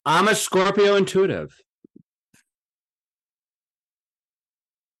I'm a Scorpio intuitive.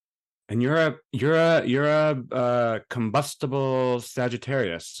 And you're a combustible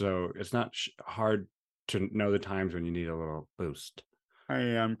Sagittarius, so it's not hard to know the times when you need a little boost. I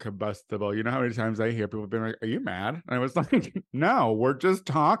am combustible. You know how many times I hear people being like, "Are you mad?" And I was like, "No, we're just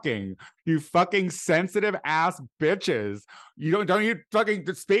talking. You fucking sensitive ass bitches. Don't you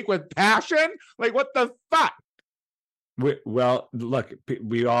fucking speak with passion? Like what the fuck?" Well, look,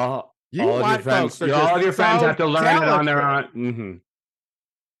 we all You of your white friends, folks are all just of your friends so have to learn it on their own. delicate. Mm-hmm.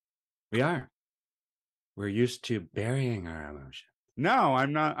 We are. We're used to burying our emotions. No,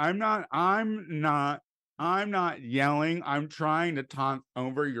 I'm not. I'm not yelling. I'm trying to talk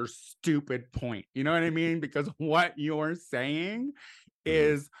over your stupid point. You know what I mean? Because what you're saying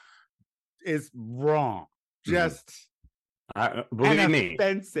is wrong. Just Believe and me,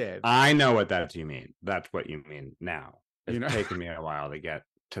 offensive. I know what you mean. That's what you mean now. It's You know, taken me a while to get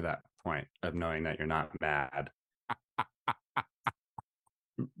to that point of knowing that you're not mad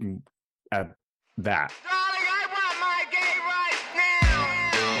at that. Darling, I want my gay rights now.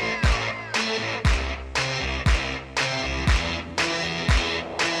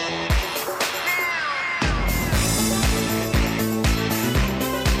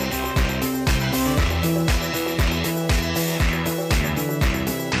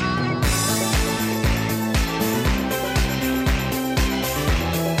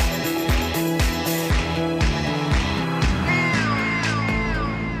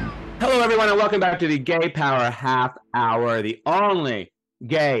 Hello, everyone, and welcome back to the Gay Power Half Hour, the only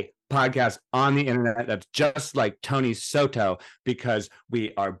gay podcast on the internet that's just like Tony Soto, because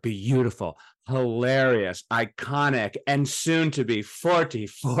we are beautiful, hilarious, iconic, and soon to be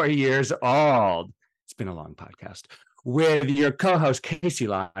 44 years old. It's been a long podcast with your co-host Casey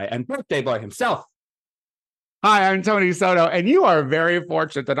Lai and birthday boy himself. Hi, I'm Tony Soto, and you are very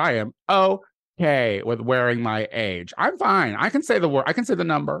fortunate that I am okay with wearing my age. I'm fine. I can say the word. I can say the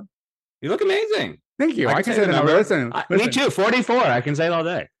number. You look amazing. Thank you. I can say the number. Listen. Me too. 44. I can say it all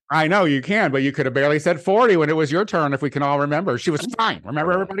day. I know you can, but you could have barely said 40 when it was your turn. If we can all remember, she was fine.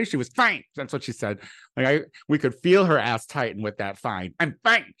 Remember, everybody, she was fine. That's what she said. Like we could feel her ass tighten with that fine. I'm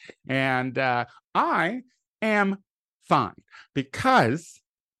fine, and I am fine because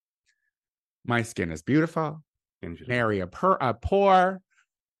my skin is beautiful. Marry a poor.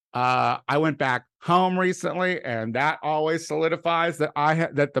 I went back home recently, and that always solidifies that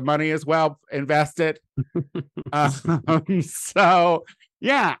that the money is well invested. So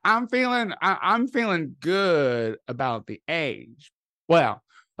yeah, I'm feeling good about the age. Well,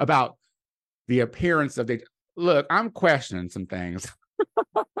 about the appearance of the look. I'm questioning some things.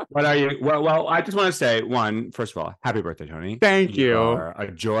 What are you? Well, I just want to say first of all, happy birthday, Tony. Thank you. You are a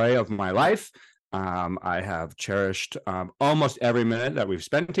joy of my life. I have cherished almost every minute that we've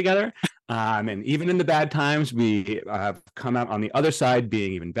spent together. And even in the bad times, we have come out on the other side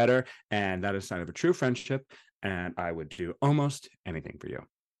being even better. And that is a sign of a true friendship. And I would do almost anything for you.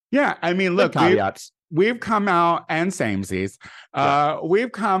 Yeah. I mean, look, caveats. We've come out and samesies.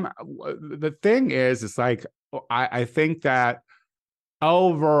 We've come. The thing is, it's like, I think that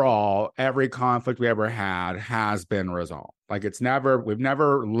overall, every conflict we ever had has been resolved. Like we've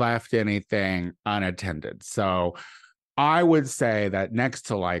never left anything unattended. So I would say that next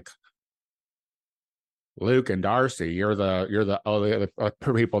to like Luke and Darcy, you're the only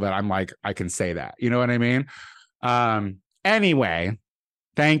people that I'm like, I can say that. You know what I mean? Anyway,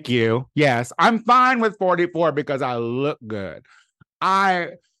 thank you. Yes, I'm fine with 44 because I look good. I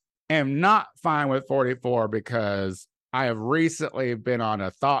am not fine with 44 because I have recently been on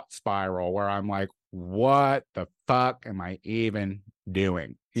a thought spiral where I'm like, what the fuck am I even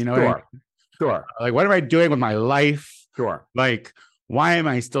doing? You know what I mean? Sure. Like, what am I doing with my life? Sure. Like, why am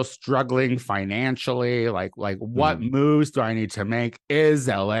I still struggling financially? Like what moves do I need to make? Is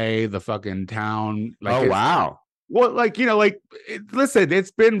LA the fucking town? Like, wow. Well, like, listen,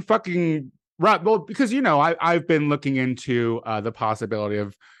 it's been fucking rough. Well, because, I've been looking into the possibility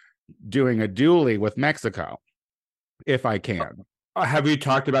of doing a dually with Mexico, if I can. Have you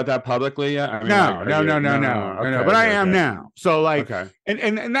talked about that publicly yet? I mean, no. But I am now. So like, okay.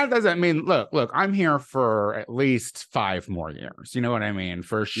 And that doesn't mean, look, I'm here for at least 5 more years. You know what I mean?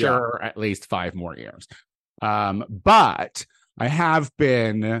 For sure, at least 5 more years. But I have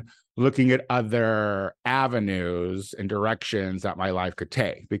been looking at other avenues and directions that my life could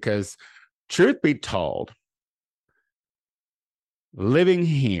take, because truth be told, living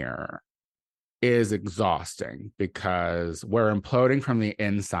here is exhausting because we're imploding from the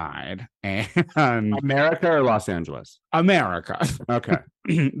inside. And America or Los Angeles? America. Okay.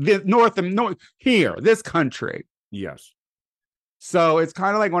 North here, this country. Yes. So it's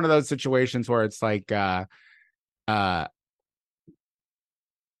kind of like one of those situations where it's like,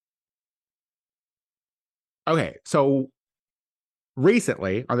 okay, so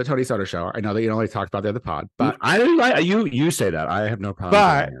recently on the Tony Soto show, I know that you only talked about the other pod, but I didn't like you say that. I have no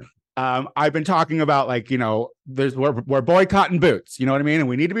problem. I've been talking about, like, we're boycotting boots, you know what I mean? And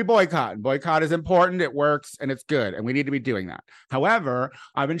we need to be boycotting. Boycott is important, it works, and it's good, and we need to be doing that. However,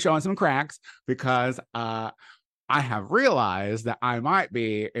 I've been showing some cracks because I have realized that I might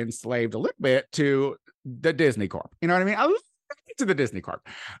be enslaved a little bit to the Disney Corp. You know what I mean? A little bit to the Disney Corp.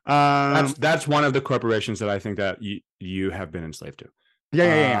 That's one of the corporations that I think that you have been enslaved to.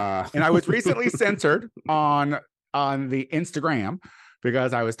 Yeah. And I was recently censored on the Instagram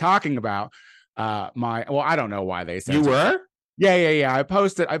because I was talking about I don't know why they censored. You were? Yeah. I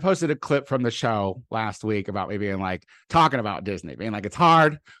posted a clip from the show last week about me being like talking about Disney, being like, it's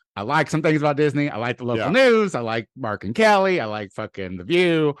hard. I like some things about Disney. I like the local news. I like Mark and Kelly. I like fucking The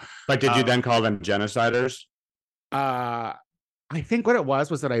View. But did you then call them genociders? I think what it was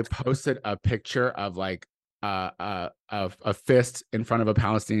that I posted a picture of like a fist in front of a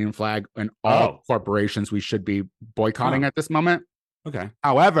Palestinian flag and all corporations we should be boycotting at this moment. Okay.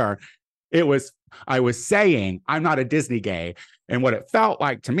 However, I was saying I'm not a Disney gay, and what it felt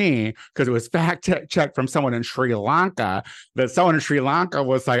like to me, because it was fact checked from someone in Sri Lanka, that someone in Sri Lanka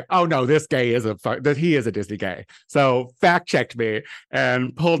was like, "Oh no, this gay is he is a Disney gay." So fact checked me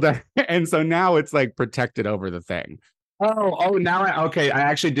and pulled that, and so now it's like protected over the thing. Now I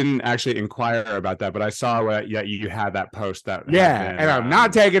actually didn't inquire about that, but I saw you had that post that. And I'm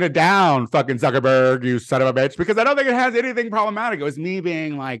not taking it down, fucking Zuckerberg, you son of a bitch, because I don't think it has anything problematic. It was me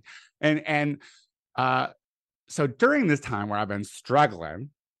being like, so during this time where I've been struggling,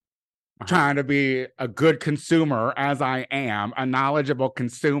 trying to be a good consumer, as I am, a knowledgeable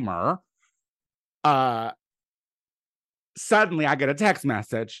consumer, suddenly I get a text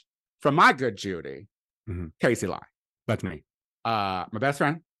message from my good Judy, Casey Lai. That's me. My best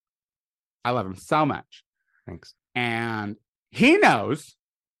friend. I love him so much. Thanks. And he knows.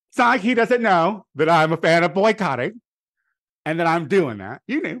 It's not like he doesn't know that I'm a fan of boycotting and that I'm doing that.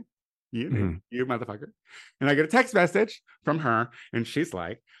 You knew. You motherfucker. And I get a text message from her, and she's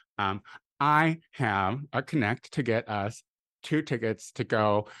like, I have a connect to get us 2 tickets to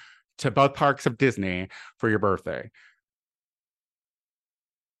go to both parks of Disney for your birthday.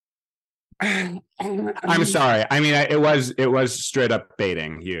 I'm sorry. I mean, it was straight up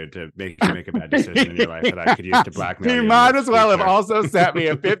baiting you to make a bad decision in your life that I could use to blackmail you. He might as well have also sent me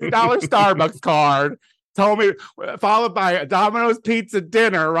a $50 Starbucks card, told me, followed by a Domino's pizza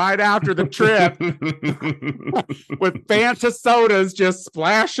dinner right after the trip with Fanta sodas just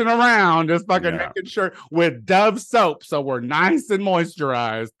splashing around, just fucking making sure, with Dove soap, so we're nice and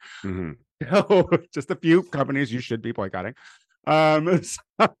moisturized. So just a few companies you should be boycotting.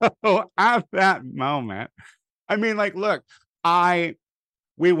 So at that moment, I mean, like, look,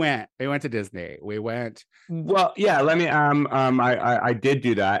 we went to Disney. We went. Well, yeah, let me, I did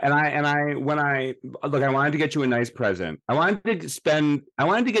do that. And I wanted to get you a nice present. I wanted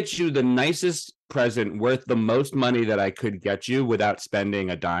to get you the nicest present worth the most money that I could get you without spending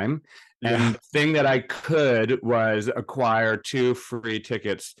a dime. And the thing that I could was acquire 2 free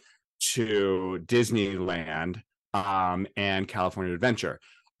tickets to Disneyland and California Adventure,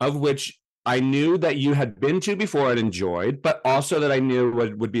 of which I knew that you had been to before and enjoyed, but also that I knew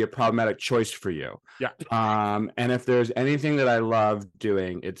would be a problematic choice for you. Yeah. And if there's anything that I love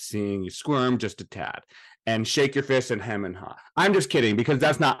doing, it's seeing you squirm just a tad and shake your fist and hem and haw. I'm just kidding, because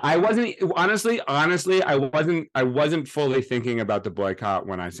that's not. I wasn't honestly. I wasn't fully thinking about the boycott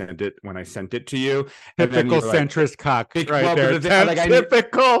when I sent it to you. Typical centrist cuck, right well, there.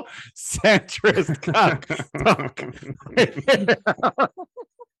 Typical centrist cuck.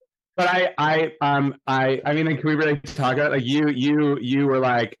 But I mean, can we really talk about, like, you were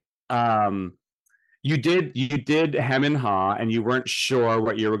like, you did hem and haw, and you weren't sure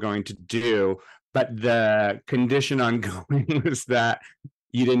what you were going to do, but the condition on going was that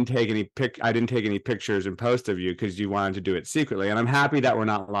you didn't take I didn't take any pictures and post of you because you wanted to do it secretly. And I'm happy that we're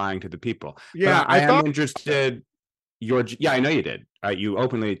not lying to the people. Yeah, but I am interested. I know you did. You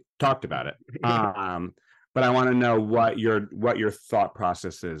openly talked about it. But I want to know what your thought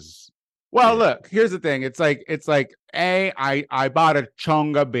process is. Well, look, here's the thing. It's like I bought a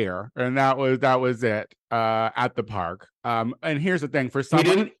Chonga beer, and that was it at the park. And here's the thing: for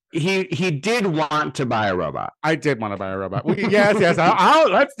some, he did want to buy a robot. I did want to buy a robot. Yes.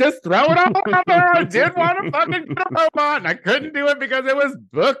 Let's just throw it all out there. I did want to fucking get a robot, and I couldn't do it because it was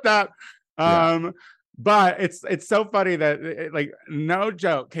booked up. But it's so funny that like no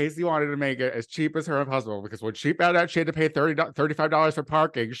joke, Casey wanted to make it as cheap as her possible because when she found out she had to pay $35 for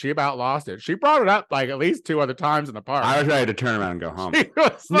parking, she about lost it. She brought it up like at least 2 other times in the park. I was ready to turn around and go home.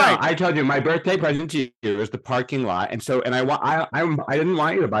 No, I told you my birthday present to you is the parking lot, and so I didn't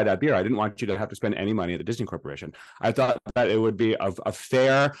want you to buy that beer. I didn't want you to have to spend any money at the Disney Corporation. I thought that it would be a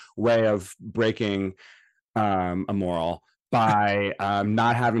fair way of breaking a moral by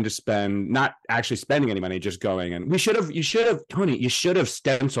not actually spending any money, just going. And you should have, Tony, you should have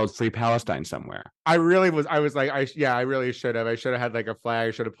stenciled Free Palestine somewhere. I was like, I really should have. I should have had like a flag.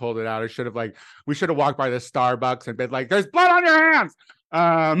 I should have pulled it out. We should have walked by the Starbucks and been like, there's blood on your hands.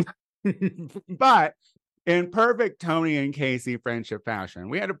 But in perfect Tony and Casey friendship fashion,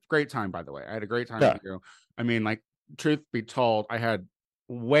 we had a great time, by the way. I had a great time with you. I mean, like, truth be told, I had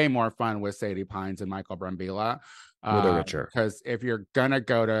way more fun with Sadie Pines and Michael Brambilla. Because if you're gonna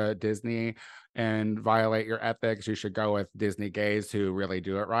go to Disney and violate your ethics, you should go with Disney gays who really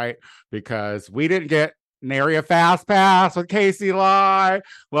do it right. Because we didn't get nary a fast pass with Casey Lai,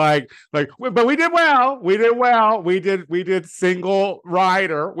 but we did well. We did single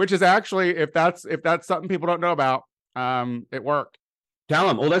rider, which is actually if that's something people don't know about, it worked. Tell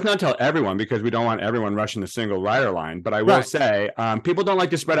them. Well, let's not tell everyone because we don't want everyone rushing the single rider line. But I will say, people don't like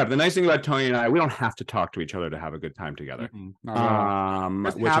to spread up. The nice thing about Tony and I, we don't have to talk to each other to have a good time together. Which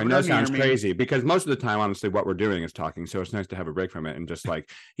I know sounds crazy because most of the time, honestly, what we're doing is talking. So it's nice to have a break from it and just like,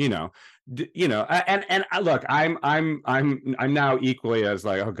 and look, I'm now equally as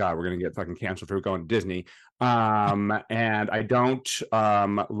like, oh God, we're gonna get fucking canceled for going to Disney. And I don't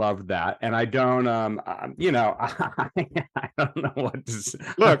love that, and I don't I don't know what to say.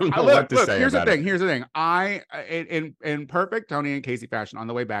 Look, here's the thing. I in perfect Tony and Casey fashion, on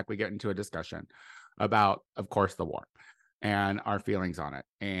the way back we get into a discussion about, of course, the war and our feelings on it.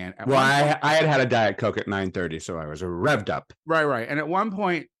 And I had a Diet Coke at 9:30, so I was revved up. Right. And at one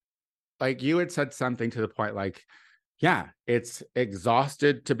point, like, you had said something to the point like, yeah, it's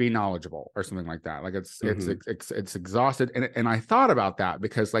exhausted to be knowledgeable or something like that. Like it's exhausted. And I thought about that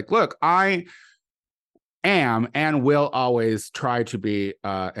because, like, look, I am and will always try to be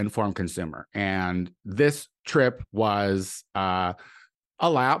informed consumer. And this trip was a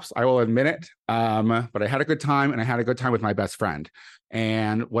lapse, I will admit it. But I had a good time, and I had a good time with my best friend.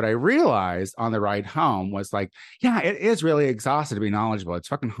 And what I realized on the ride home was like, yeah, it is really exhausting to be knowledgeable. It's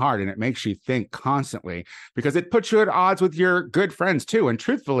fucking hard, and it makes you think constantly because it puts you at odds with your good friends too. And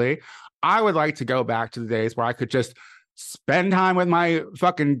truthfully, I would like to go back to the days where I could just spend time with my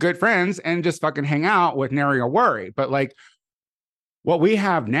fucking good friends and just fucking hang out with nary a worry. But like, what we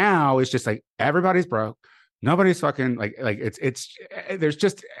have now is just like everybody's broke. Nobody's fucking like it's there's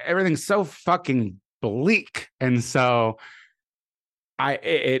just everything's so fucking bleak. And so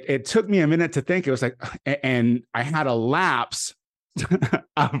it took me a minute to think. It was like, and I had a lapse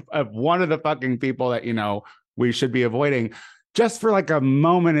of one of the fucking people that, we should be avoiding just for like a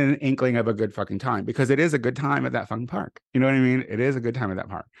moment and an inkling of a good fucking time, because it is a good time at that fucking park. You know what I mean? It is a good time at that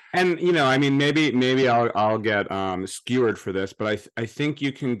park. And, I mean, maybe I'll get skewered for this, but I think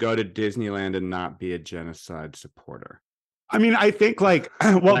you can go to Disneyland and not be a genocide supporter. I mean, I think like,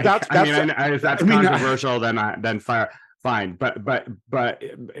 well, if that's controversial, then fine. But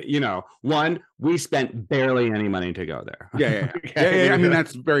one, we spent barely any money to go there. Yeah. I mean,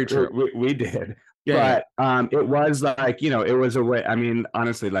 that's very true. We did. Yeah, but it was like, it was a way. I mean,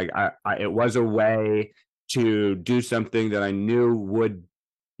 honestly, like it was a way to do something that I knew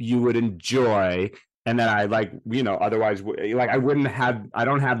you would enjoy, and that I like, otherwise, like I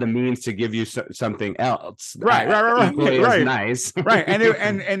don't have the means to give you something else. Right. Nice. Right.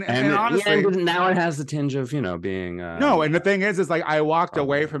 And honestly, now it has the tinge of, being no. And the thing is like I walked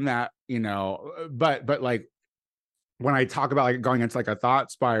away from that, but like, when I talk about like going into like a thought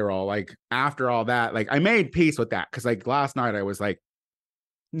spiral, like after all that, like I made peace with that. Cause like last night I was like,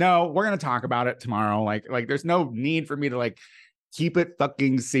 no, we're going to talk about it tomorrow. Like there's no need for me to like keep it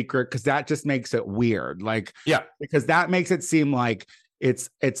fucking secret. Cause that just makes it weird. Like, yeah, because that makes it seem like it's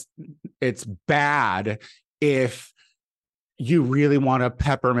bad if you really want a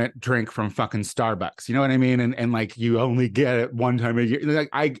peppermint drink from fucking Starbucks. You know what I mean? And like, you only get it one time a year. Like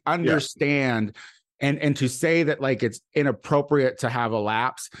I understand. Yeah. And to say that like it's inappropriate to have a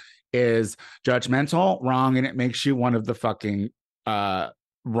lapse is judgmental, wrong, and it makes you one of the fucking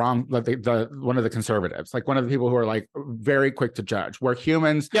wrong, like one of the conservatives, like one of the people who are like very quick to judge. We're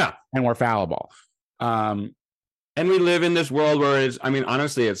humans, and we're fallible. And we live in this world where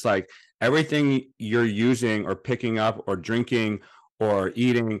honestly, it's like everything you're using or picking up or drinking or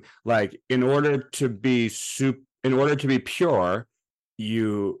eating, like in order to be pure,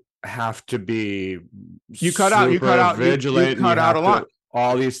 you have to be you cut out vigilant. you cut out a lot.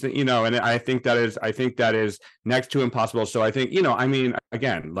 All these things, and I think that is next to impossible. So I think, I mean,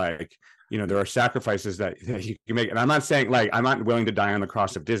 again, like, there are sacrifices that you can make, and I'm not saying, like, I'm not willing to die on the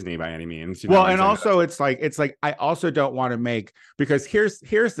cross of Disney by any means. Well, and also it's like I also don't want to make, because here's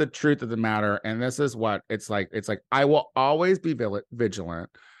the truth of the matter, and this is what it's like. It's like, I will always be vigilant.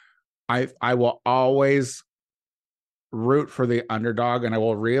 I will always root for the underdog, and I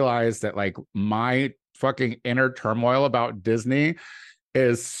will realize that, like, my fucking inner turmoil about Disney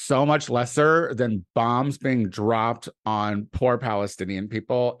is so much lesser than bombs being dropped on poor Palestinian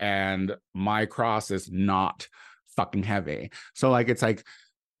people, and my cross is not fucking heavy. So, like, it's like,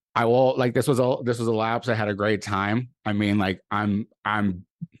 I will, like, this was a lapse. I had a great time. I mean, like, I'm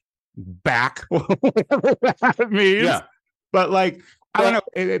back, whatever that means. Yeah. But, like, I don't know.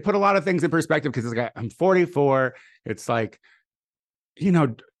 It put a lot of things in perspective, because it's like, I'm 44. It's like,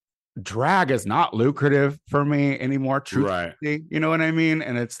 drag is not lucrative for me anymore. Truthfully, right. You know what I mean?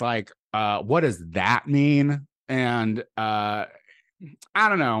 And it's like, what does that mean? And I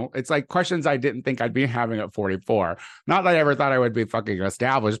don't know. It's like questions I didn't think I'd be having at 44. Not that I ever thought I would be fucking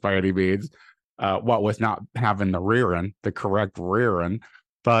established by any means. What with not having the correct rearing,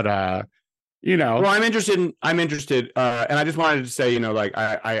 but well, I'm interested, and I just wanted to say, like,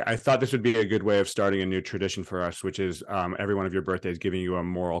 I thought this would be a good way of starting a new tradition for us, which is every one of your birthdays giving you a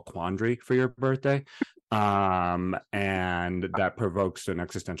moral quandary for your birthday, and that provokes an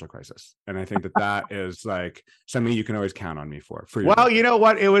existential crisis. And I think that is, like, something you can always count on me for. Well, birthday. You know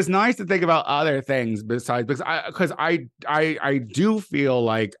what? It was nice to think about other things besides, because I do feel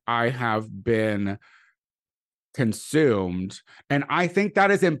like I have been consumed, and I think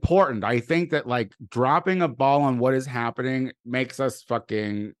that is important. I think that, like, dropping a ball on what is happening makes us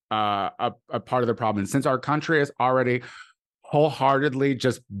fucking a part of the problem. And since our country is already wholeheartedly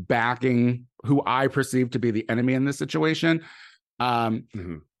just backing who I perceive to be the enemy in this situation,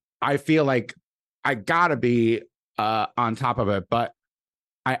 I feel like I gotta be on top of it, but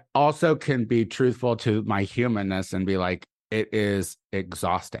I also can be truthful to my humanness and be like, it is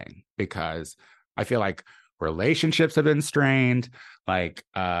exhausting, because I feel like relationships have been strained. It's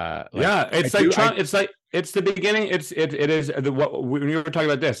the beginning. It is when you were talking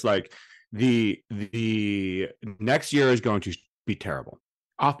about this, like, the next year is going to be terrible.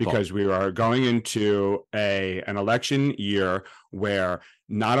 Awful. Because we are going into an election year where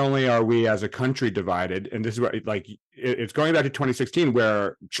not only are we as a country divided, and this is where, like, it's going back to 2016,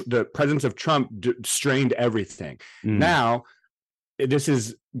 where the presence of Trump strained everything. Now, this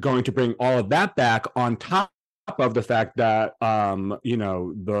is going to bring all of that back on top of the fact that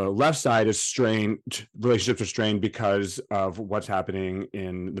the left side is strained, relationships are strained because of what's happening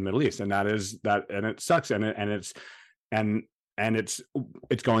in the Middle East, and it sucks, and it's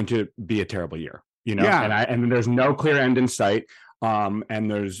going to be a terrible year, and there's no clear end in sight.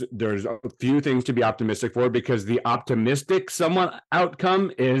 And there's a few things to be optimistic for, because the optimistic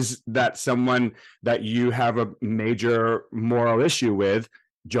outcome is that someone that you have a major moral issue with,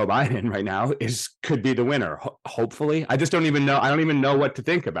 Joe Biden, right now, could be the winner. Hopefully, I just don't even know. I don't even know what to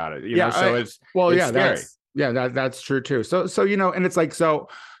think about it. It's scary. That's true too. So and it's like,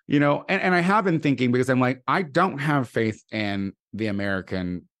 and I have been thinking, because I'm like, I don't have faith in the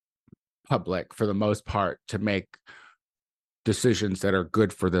American public for the most part to make decisions that are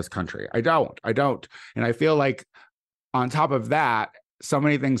good for this country. I don't. And I feel like, on top of that, so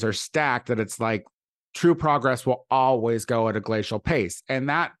many things are stacked that it's like, true progress will always go at a glacial pace. And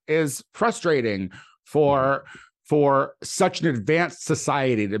that is frustrating for such an advanced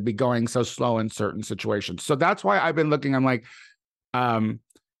society to be going so slow in certain situations. So that's why I've been looking, I'm like, do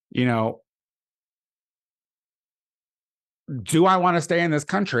I want to stay in this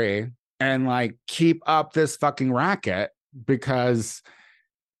country and, like, keep up this fucking racket? Because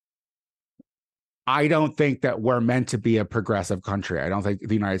I don't think that we're meant to be a progressive country. I don't think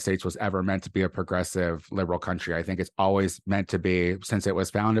the United States was ever meant to be a progressive liberal country. I think it's always meant to be, since it was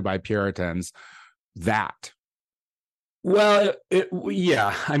founded by Puritans, that. Well,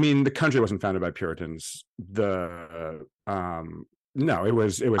 I mean, the country wasn't founded by Puritans. No, it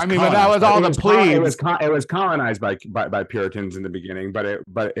was. I mean, but that was all the plebes. It was colonized by Puritans in the beginning, but it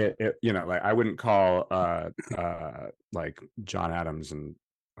like, I wouldn't call like John Adams and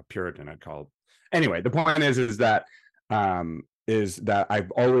a Puritan. I'd call. Anyway, the point is that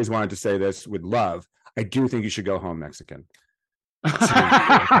I've always wanted to say this with love. I do think you should go home Mexican.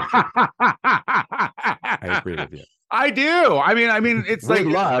 I agree with you. I do. I mean, it's with like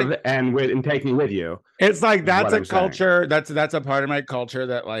love and taking with you. it's like that's what a I'm saying. culture. That's a part of my culture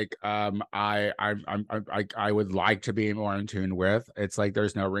that like I would like to be more in tune with. It's like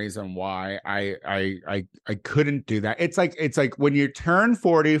there's no reason why I couldn't do that. It's like when you turn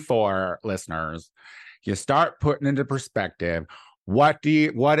 44, listeners, you start putting into perspective what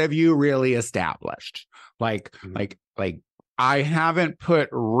have you really established? Like I haven't put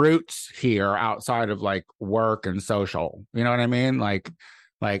roots here outside of like work and social. You know what I mean? Like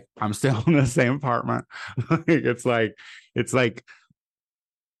I'm still in the same apartment. it's like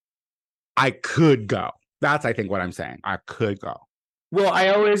I could go. That's I think what I'm saying. I could go. Well, I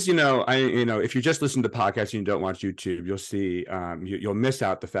always, if you just listen to podcasts and you don't watch YouTube, you'll see, you'll miss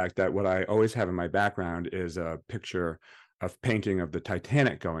out the fact that what I always have in my background is a picture of painting of the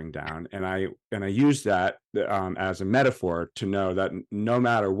Titanic going down, and I use that as a metaphor to know that no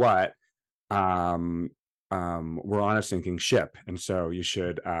matter what, we're on a sinking ship, and so you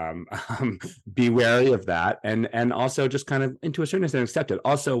should be wary of that, and also just kind of, into a certain extent, accept it.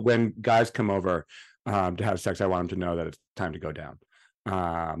 Also, when guys come over to have sex, I want them to know that it's time to go down.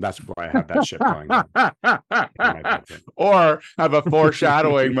 That's why I have that ship going down. Or have a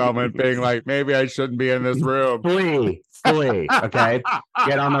foreshadowing moment being like, maybe I shouldn't be in this room. Flee, okay?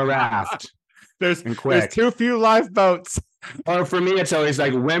 Get on the raft. There's too few lifeboats. Or for me, it's always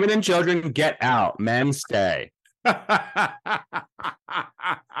like, women and children, get out. Men, stay. And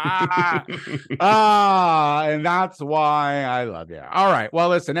that's why I love you. All right. Well,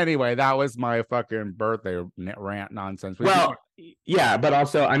 listen, anyway, that was my fucking birthday rant nonsense. Yeah, but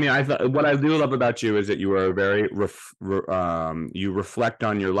also, I mean, what I do love about you is that you are very you reflect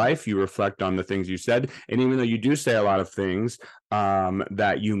on your life, you reflect on the things you said, and even though you do say a lot of things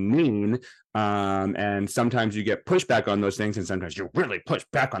that you mean, and sometimes you get pushback on those things, and sometimes you really push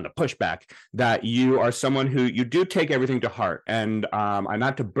back on the pushback, that you are someone who you do take everything to heart. And I'm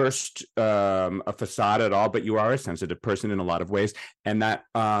not to burst a facade at all, but you are a sensitive person in a lot of ways, and that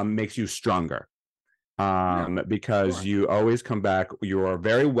makes you stronger. Because sure. You always come back. You are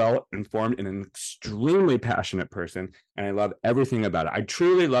very well informed and an extremely passionate person, and I love everything about it. I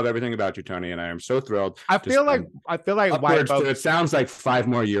truly love everything about you, Tony, and I am so thrilled. I feel like white folks, it sounds like 5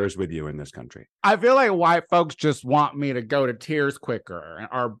 more years with you in this country. I feel like white folks just want me to go to tears quicker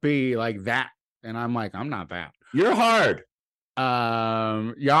or be like that, and I'm like, I'm not that. You're hard.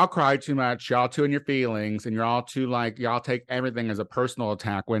 Y'all cry too much, y'all too in your feelings, and you're all too like, y'all take everything as a personal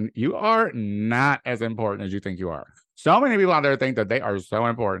attack when you are not as important as you think you are. So many people out there think that they are so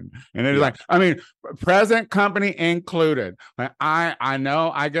important, and they're like, I mean, present company included. Like, I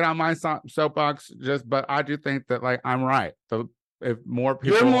know I get on my soapbox, but I do think that like I'm right. If more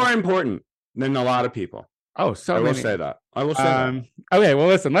people, you're more important than a lot of people. Oh, so I will say that. I will say that. Okay, well,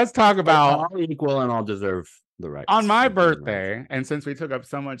 listen, let's talk about all equal and all deserve the right. On my birthday, and since we took up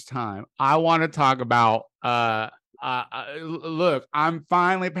so much time, I want to talk about look, I'm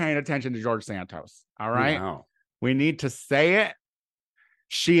finally paying attention to George Santos. All right. Wow. We need to say it.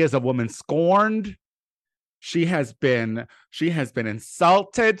 She is a woman scorned. She has been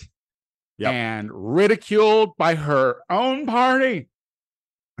insulted and ridiculed by her own party.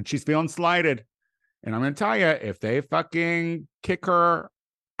 And she's feeling slighted. And I'm going to tell you, if they fucking kick her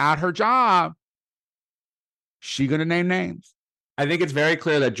at her job, she going to name names. I think it's very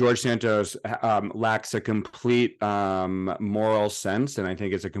clear that George Santos lacks a complete moral sense, and I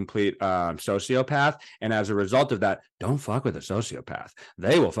think it's a complete sociopath. And as a result of that, don't fuck with a sociopath.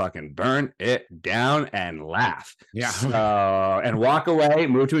 They will fucking burn it down and laugh. Yeah. And walk away,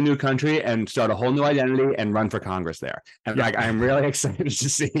 move to a new country, and start a whole new identity and run for Congress there. And I'm really excited to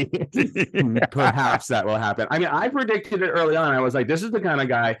see perhaps that will happen. I mean, I predicted it early on. I was like, this is the kind of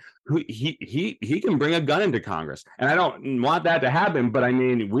guy who he can bring a gun into Congress, and I don't want that to happen. But I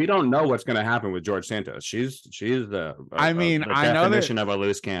mean, we don't know what's going to happen with George Santos. She's the I know definition of a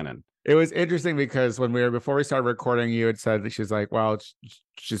loose cannon. It was interesting because before we started recording, you had said that she's like, well,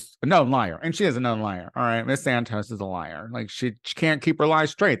 she's a known liar, and she is a known liar. All right, Miss Santos is a liar. Like she can't keep her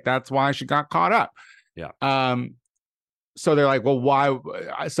lies straight. That's why she got caught up. Yeah. So they're like, well, why?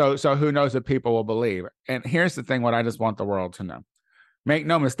 So who knows if people will believe? And here's the thing: what I just want the world to know. Make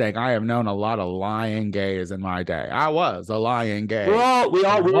no mistake, I have known a lot of lying gays in my day. I was a lying gay. We were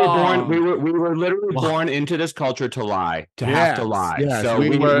literally born into this culture to lie, have to lie. Yes, so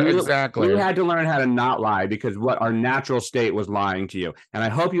we had to learn how to not lie, because what our natural state was lying to you. And I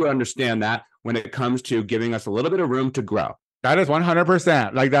hope you understand that when it comes to giving us a little bit of room to grow. That is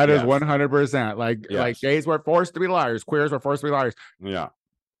 100%. Like that is 100%. Like gays were forced to be liars. Queers were forced to be liars. Yeah.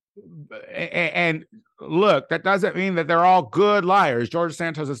 and look, that doesn't mean that they're all good liars. George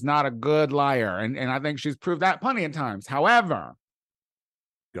Santos is not a good liar, and I think she's proved that plenty of times. However,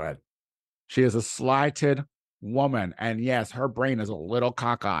 Go ahead. she is a slighted woman, and yes, her brain is a little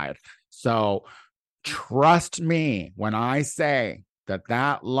cockeyed. So trust me when I say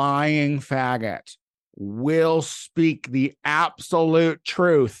that lying faggot will speak the absolute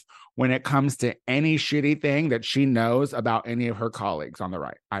truth when it comes to any shitty thing that she knows about any of her colleagues on the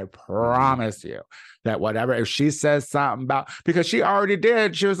right. I promise you that whatever, if she says something about, because she already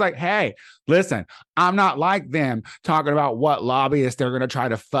did, she was like, hey, listen, I'm not like them talking about what lobbyists they're going to try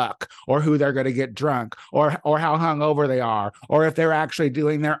to fuck or who they're going to get drunk or how hungover they are or if they're actually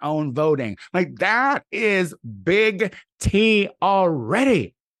doing their own voting. Like that is big T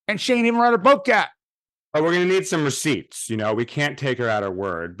already. And she ain't even read her book yet. But we're going to need some receipts. You know, we can't take her at her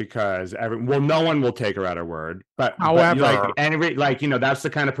word because no one will take her at her word. But however, that's the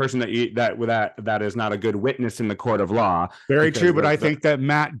kind of person that is not a good witness in the court of law. Very true. But I think that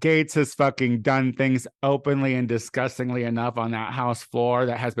Matt Gaetz has fucking done things openly and disgustingly enough on that House floor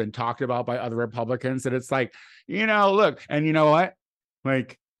that has been talked about by other Republicans that it's like, look, and you know what?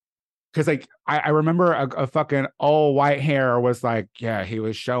 Like, because like I remember a fucking old white hair was like, yeah, he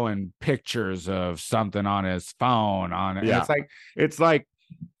was showing pictures of something on his phone on it. Yeah. And it's like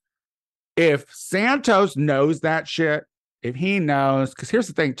if Santos knows that shit, if he knows, because here's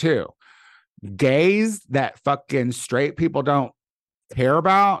the thing too, gays that fucking straight people don't care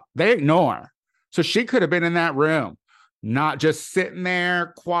about, they ignore. So she could have been in that room, not just sitting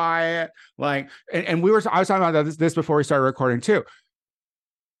there quiet, like, and I was talking about this before we started recording too.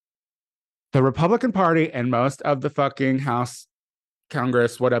 The Republican Party and most of the fucking House,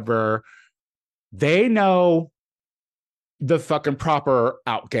 Congress, whatever, they know the fucking proper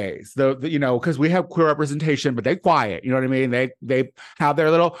out gays. Because we have queer representation, but they quiet. You know what I mean? They have their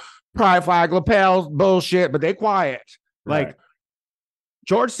little pride flag lapels bullshit, but they quiet. Right. Like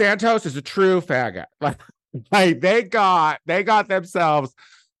George Santos is a true faggot. Like they got themselves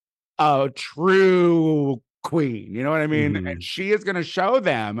a true queen, you know what I mean? Mm-hmm. And she is going to show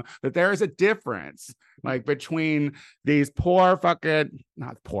them that there is a difference, like between these not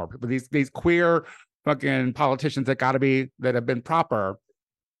poor, but these queer fucking politicians that have been proper,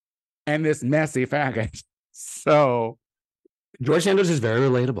 and this messy faggot. So, George Santos is very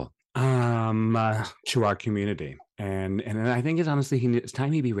relatable to our community, and I think it's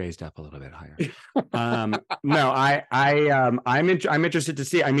time he be raised up a little bit higher. I'm interested to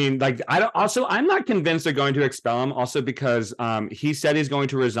see. I mean, like I'm not convinced they're going to expel him. Also because he said he's going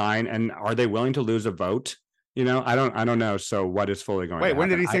to resign, and are they willing to lose a vote? I don't know. So what is fully going? Wait, when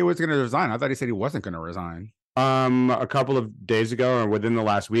did he say he was going to resign? I thought he said he wasn't going to resign. A couple of days ago, or within the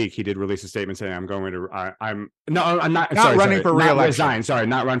last week, he did release a statement saying, "I'm not running for re-election.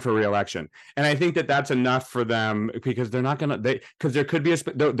 Not run for re-election." And I think that that's enough for them because they're not going to. Because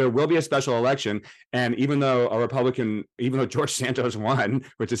there will be a special election, and even though George Santos won,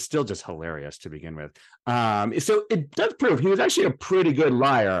 which is still just hilarious to begin with, so it does prove he was actually a pretty good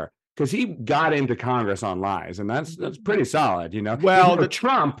liar. Because he got into Congress on lies, and that's pretty solid, Well,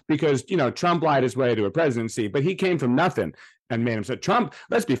 Trump, because Trump lied his way to a presidency, but he came from nothing and made him. So Trump,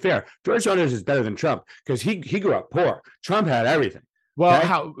 let's be fair, George Santos is better than Trump because he grew up poor. Trump had everything. Well,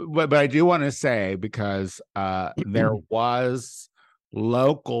 okay? But I do want to say because there was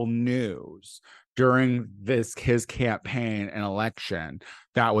local news during his campaign and election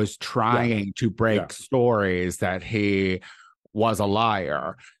that was trying to break stories that he was a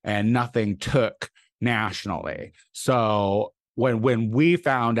liar, and nothing took nationally. So when we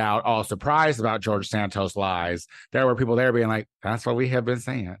found out, all surprised about George Santos lies, there were people there being like, that's what we have been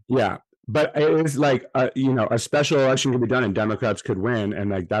saying. Yeah. But it was like, a special election could be done and Democrats could win.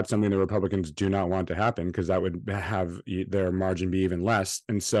 And like, that's something the Republicans do not want to happen because that would have their margin be even less.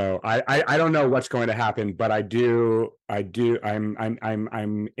 And so I don't know what's going to happen, but I'm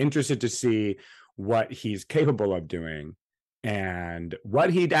interested to see what he's capable of doing and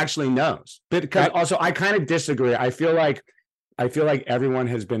what he actually knows. Because also I kind of disagree. I feel like everyone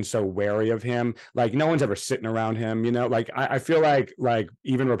has been so wary of him. Like no one's ever sitting around him, like I feel like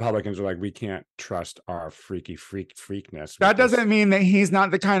even Republicans are like, we can't trust our freakness. That doesn't mean that he's not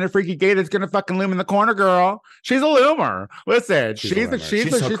the kind of freaky gay that's going to fucking loom in the corner, girl. She's a loomer. Listen,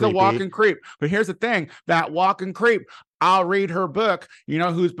 she's a walking creep. But here's the thing, that walking creep, I'll read her book. You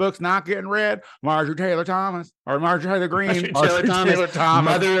know whose book's not getting read? Marjorie Taylor Thomas or Marjorie Taylor Greene. Marjorie Taylor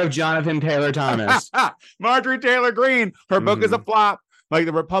Thomas, mother of Jonathan Taylor Thomas. Marjorie Taylor Greene. Her book is a flop. Like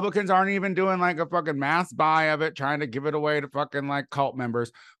the Republicans aren't even doing like a fucking mass buy of it, trying to give it away to fucking like cult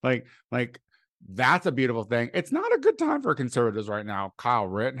members. Like That's a beautiful thing. It's not a good time for conservatives right now. Kyle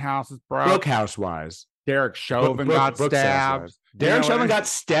Rittenhouse is broke. Bookhouse wise. Derek Chauvin got stabbed. Derek Chauvin got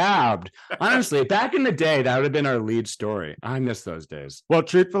stabbed. Honestly, back in the day, that would have been our lead story. I miss those days. Well,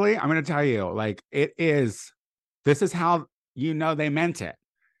 truthfully, I'm going to tell you, like, this is how you know they meant it.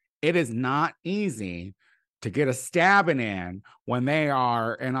 It is not easy to get a stabbing in when they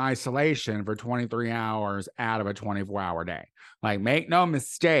are in isolation for 23 hours out of a 24-hour day. Like, make no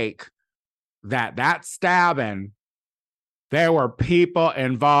mistake that stabbing, there were people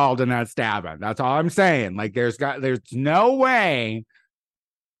involved in that stabbing. That's all I'm saying. Like, there's no way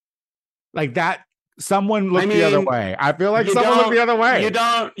like that. Someone looked the other way. I feel like someone looked the other way. You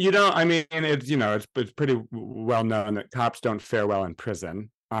don't. I mean, it's it's pretty well known that cops don't fare well in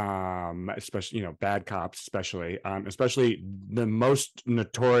prison. Especially bad cops, especially the most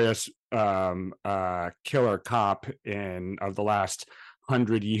notorious killer cop of the last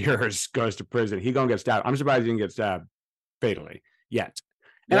 100 years goes to prison. He gonna get stabbed. I'm surprised he didn't get stabbed fatally yet.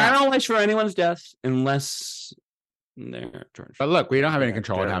 And I don't wish for anyone's death unless they're charged. But look, we don't have any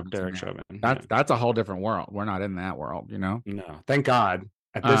control. Derek Chauvin. That's a whole different world. We're not in that world, No, thank God.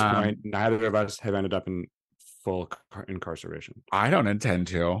 At this point, neither of us have ended up in full incarceration. I don't intend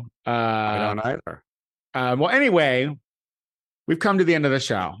to. I don't either. Well, anyway, we've come to the end of the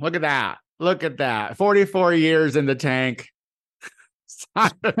show. Look at that. 44 years in the tank.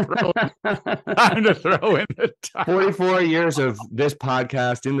 Time to throw in the towel. 44 years of this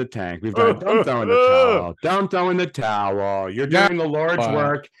podcast in the tank. We've done. Don't throw in the towel. Don't throw in the towel. You're doing the Lord's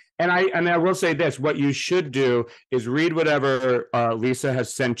work. And I will say this: what you should do is read whatever Lisa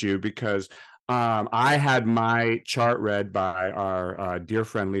has sent you, because I had my chart read by our dear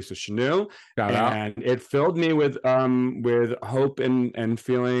friend Lisa Chanou, and it filled me with hope and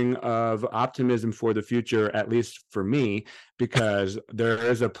feeling of optimism for the future, at least for me, because there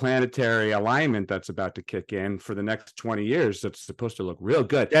is a planetary alignment that's about to kick in for the next 20 years that's supposed to look real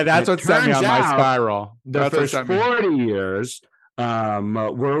good. Yeah, that's what sent me on my spiral. The first 40 years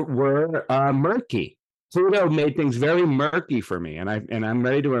were murky. Pluto made things very murky for me, and I'm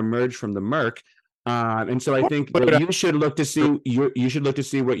ready to emerge from the murk. And so I think that you should look to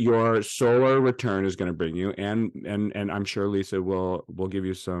see what your solar return is going to bring you, and I'm sure Lisa will give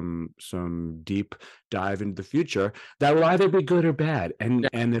you some deep dive into the future that will either be good or bad. And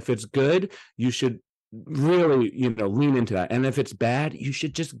if it's good, you should really lean into that, and if it's bad, you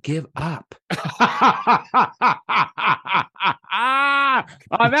should just give up.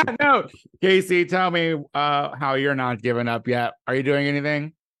 On that note, Casey, tell me how you're not giving up yet. Are you doing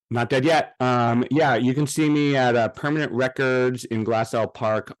anything? Not dead yet. Yeah, you can see me at Permanent Records in Glassell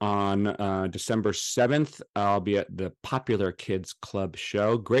Park on December 7th. I'll be at the Popular Kids Club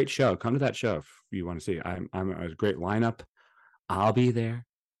show. Great show. Come to that show if you want to see. I'm a great lineup. I'll be there.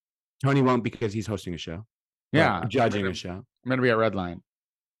 Tony won't, because he's hosting a show. Yeah, judging a show. I'm going to be at Redline.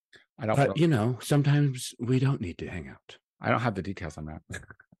 But sometimes we don't need to hang out. I don't have the details on that.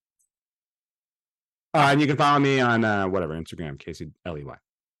 And you can follow me on Instagram, Casey Ley.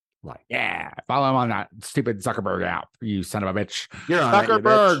 Yeah, follow him on that stupid Zuckerberg app, you son of a bitch. You're on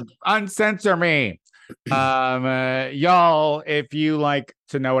Zuckerberg, uncensor me. Y'all, if you like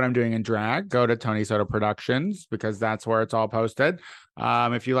to know what I'm doing in drag, go to Tony Soto Productions, because that's where it's all posted.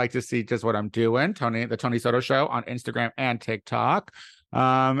 If you like to see just what I'm doing, the Tony Soto Show on Instagram and TikTok.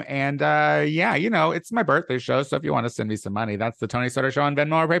 It's my birthday show, so if you want to send me some money, that's the Tony Soto Show on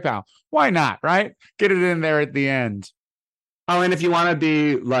Venmo or PayPal. Why not, right? Get it in there at the end. Oh, and if you want to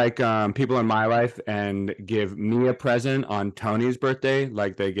be like people in my life and give me a present on Tony's birthday,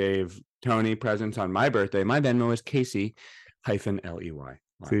 like they gave Tony presents on my birthday, my Venmo is Casey-Ley.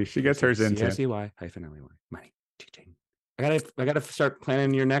 See, she gets hers into CSEY-Ley. Money. I gotta start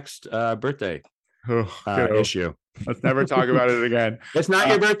planning your next birthday issue. Let's never talk about it again. It's not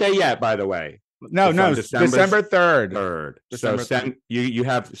your birthday yet, by the way. No, December 3rd. So you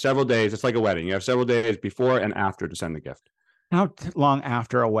have several days. It's like a wedding. You have several days before and after to send the gift. How long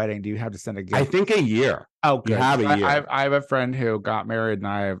after a wedding do you have to send a gift? I think a year. Oh, good. You have a year. I have a friend who got married,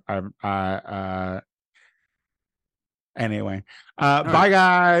 and anyway. Bye,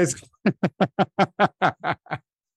 guys.